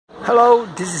Hello,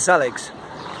 this is Alex.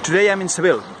 Today I'm in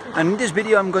Seville, and in this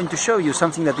video I'm going to show you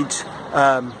something that is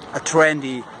a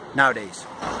trendy nowadays.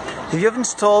 If you have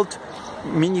installed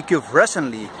Minikube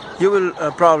recently, you will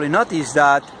probably notice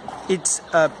that it's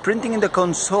printing in the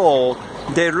console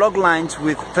their log lines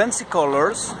with fancy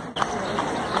colors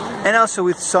and also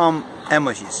with some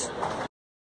emojis.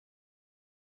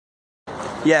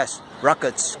 Yes,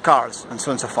 rockets, cars, and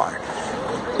so on and so forth.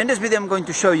 In this video I'm going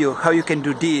to show you how you can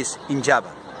do this in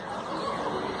Java.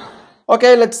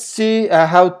 Okay, let's see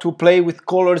how to play with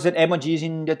colors and emojis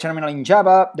in the terminal in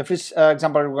Java. The first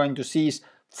example we're going to see is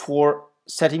for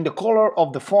setting the color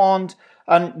of the font,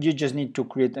 and you just need to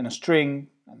create a string.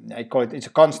 I call it, it's a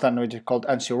constant, which is called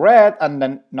ANSI-red, and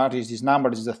then notice this number,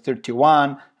 this is the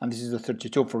 31, and this is the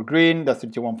 32 for green, the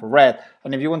 31 for red.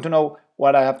 And if you want to know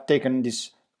what I have taken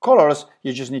these colors,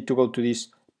 you just need to go to this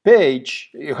page.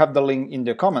 You have the link in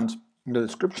the comments, in the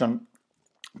description.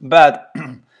 But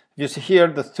you see here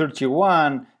the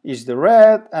 31 is the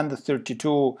red and the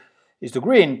 32 is the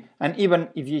green. And even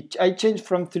if I change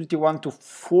from 31 to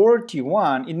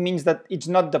 41, it means that it's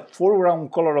not the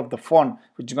foreground color of the font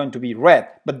which is going to be red,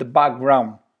 but the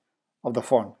background of the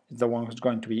font is the one who's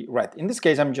going to be red. In this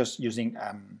case, I'm just using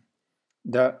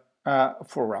the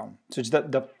foreground, so it's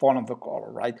the font of the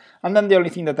color, right? And then the only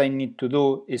thing that I need to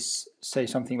do is say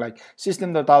something like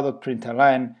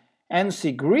system.out.println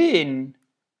ANSI green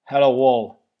hello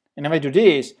world. And if I do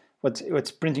this,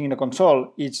 what's printing in the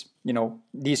console is, you know,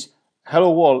 this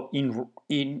hello world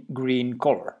in green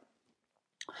color.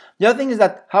 The other thing is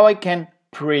that how I can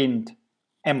print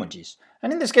emojis.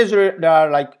 And in this case, there are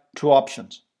like two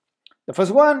options. The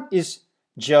first one is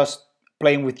just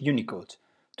playing with Unicode.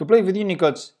 To play with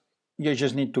Unicodes, you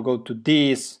just need to go to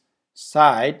this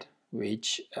site,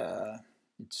 which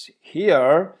it's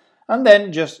here, and then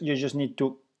you just need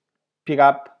to pick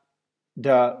up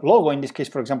the logo. In this case,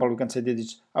 for example, we can say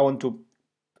that I want to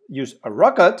use a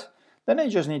rocket. Then I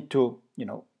just need to, you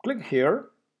know, click here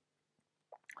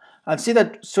and see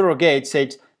that surrogate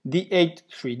says D8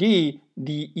 3D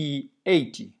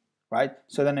DE80, right?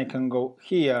 So then I can go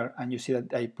here and you see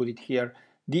that I put it here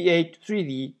D8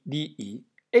 3D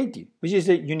DE80, which is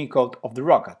the Unicode of the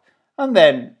rocket. And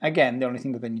then again, the only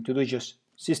thing that I need to do is just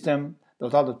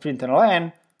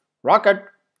system.out.println rocket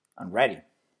and ready.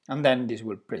 And then this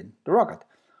will print the rocket.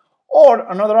 Or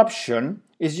another option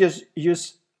is just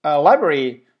use a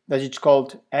library that is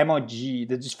called Emoji,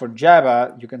 that is for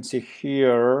Java. You can see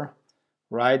here,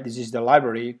 right? This is the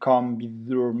library,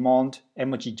 com.mont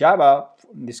emoji Java.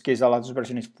 In this case, the latest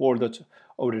version is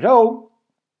 4.0.0.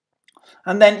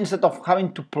 And then instead of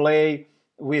having to play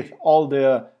with all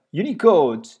the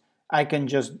Unicodes, I can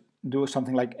just do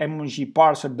something like emoji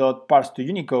parser.parse to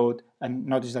Unicode. And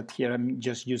notice that here I'm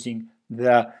just using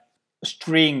the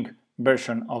string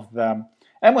version of the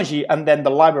emoji, and then the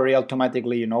library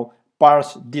automatically, you know,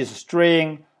 parse this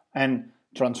string and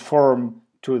transform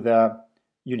to the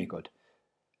Unicode.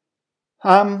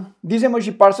 This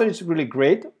emoji parser is really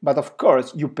great, but of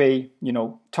course you pay, you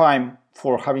know, time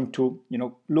for having to, you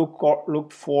know,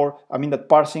 look for, I mean, that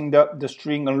parsing the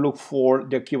string and look for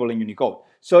the equivalent Unicode.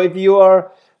 So if you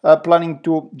are planning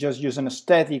to just use an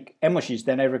static emojis,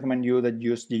 then I recommend you that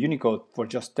use the Unicode for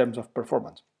just terms of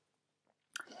performance.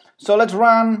 So let's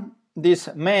run this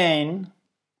main.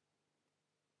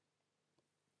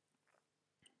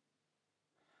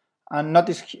 And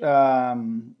notice,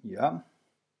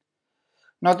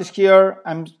 notice here,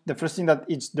 the first thing that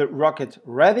it's the rocket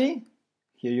ready.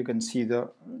 Here you can see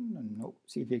the, no,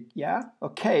 see if it, yeah,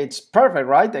 okay, it's perfect,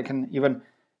 right? I can even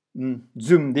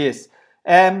zoom this.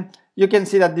 You can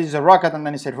see that this is a rocket, and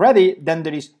then it said ready. Then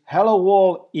there is hello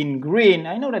world in green.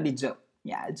 I know that it's a,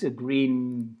 yeah, it's a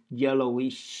green,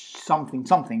 yellowish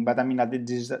something, but I mean that this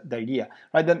is the idea,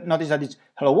 right? Then notice that it's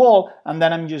hello world, and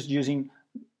then I'm just using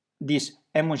this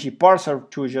emoji parser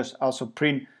to just also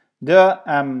print the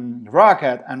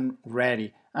rocket and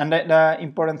ready. And the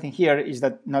important thing here is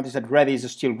that notice that ready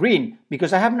is still green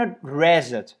because I have not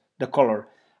reset the color.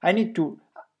 I need to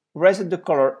reset the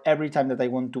color every time that I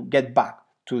want to get back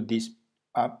to this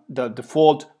the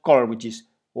default color, which is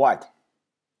white.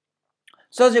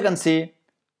 So as you can see,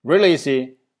 really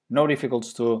easy, no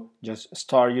difficulties to just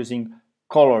start using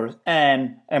colors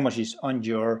and emojis on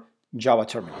your Java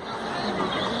terminal.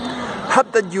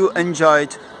 Hope that you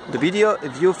enjoyed the video.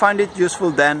 If you find it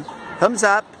useful, then thumbs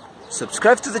up,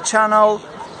 subscribe to the channel,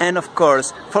 and of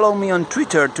course follow me on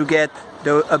Twitter to get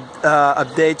the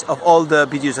updates of all the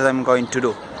videos that I'm going to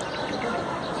do.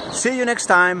 See you next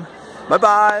time. Bye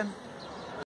bye.